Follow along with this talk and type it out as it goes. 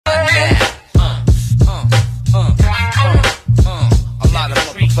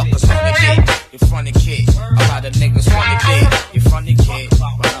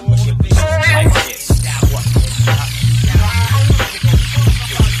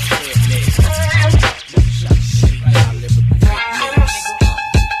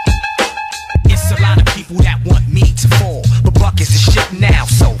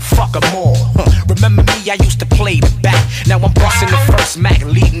Now I'm busting the first Mac,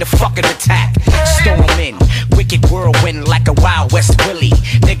 leading the fucking attack. Storming, wicked whirlwind like a Wild West Willie.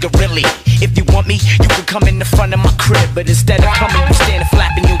 Nigga, really, if you want me, you can come in the front of my crib. But instead of coming, you standing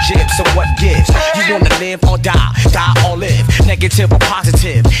flapping your jib. So what gives? You wanna live or die, die or live. Negative or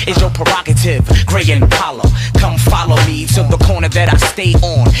positive is your prerogative. Gray and Impala, come follow me to the corner that I stay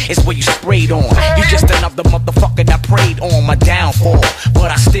on. It's where you sprayed on. You just another motherfucker that preyed on my downfall,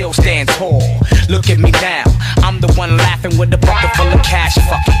 but I still stand tall. Look at me now, I'm the one laughing with a bucket full of cash.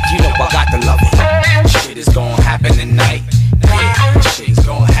 Fuck it, you know I got to love it. Shit is gonna happen tonight. Yeah, shit is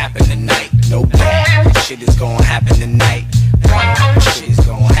gonna happen tonight. No doubt, shit is gonna happen tonight. Shit is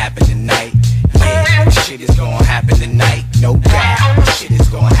gonna happen tonight. Yeah, shit is gonna happen tonight. No doubt, shit is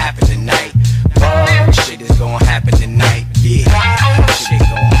gonna happen tonight. Shit is gonna happen tonight. Yeah, shit is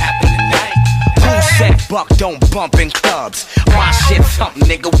gonna happen tonight. Who said buck don't bump in clubs? My shit thump,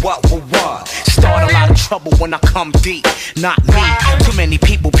 nigga, what? Start a lot of trouble when I come deep. Not me, too many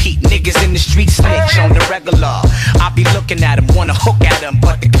people peep. Niggas in the street snitch on the regular. I be looking at them, wanna hook at them,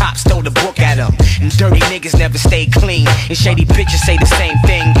 but the cops stole the book at them. And dirty niggas never stay clean, and shady bitches say the same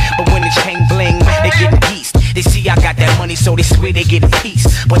thing. But when the chain bling, they get pieced. They see I got that money, so they swear they get a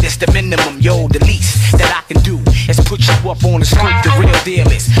piece. But it's the minimum, yo, the least that I can do is put you up on the street. The real deal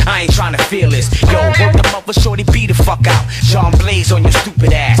is, I ain't trying to feel this. Yo, work the mother shorty, beat the fuck out. John Blaze on your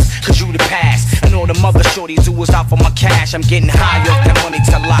stupid ass, cause you the past. And all the mother shorties who was out for my cash. I'm getting high off that money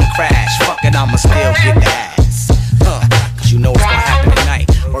till I crash. Fuck it, I'ma still get the ass. Cause you know it's gonna happen tonight.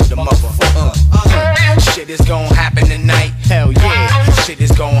 Word the motherfucker. Shit is gonna happen tonight. Hell yeah, shit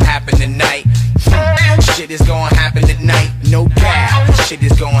is gonna happen tonight. Shit is gonna happen tonight. No doubt, shit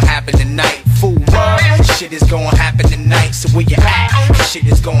is gonna happen tonight. Fool, what? Shit is gonna happen tonight. So where you at? Shit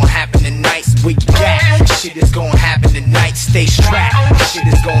is gonna happen tonight. So where you at? Shit is gonna happen tonight. Stay strapped. Shit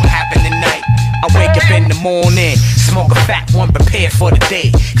is gonna happen tonight. I wake up in the morning, smoke a fat one, prepare for the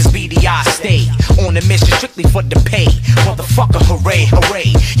day. Cause BDI stay on a mission strictly for the pay. Motherfucker, hooray, hooray.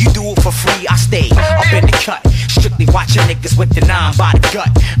 You do it for free, I stay up in the cut. Strictly watching niggas with the 9 by the gut.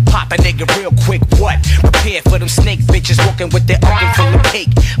 Pop a nigga real quick, what? Prepare for them snake bitches walking with their oven full of cake.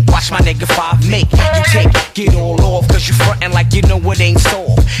 Watch my nigga 5 make you take, get all off. Cause you frontin' like you know it ain't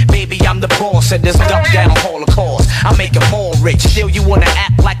soft. Baby, I'm the boss of this duck down holocaust. I make it more rich, still you wanna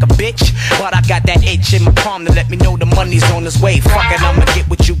act like a bitch. But I got that itch in my palm to let me know the money's on its way. Fuck it, I'ma get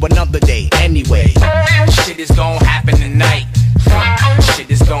with you another day. Anyway, shit is gonna happen tonight. Shit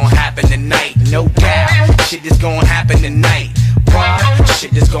is gonna happen tonight, no doubt. Shit is gonna happen tonight. What?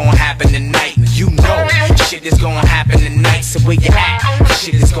 Shit is gonna happen tonight. You know, shit is gonna happen tonight. So where you at?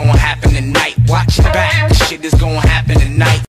 Shit is gonna happen tonight. Watch your back. Shit is gonna happen.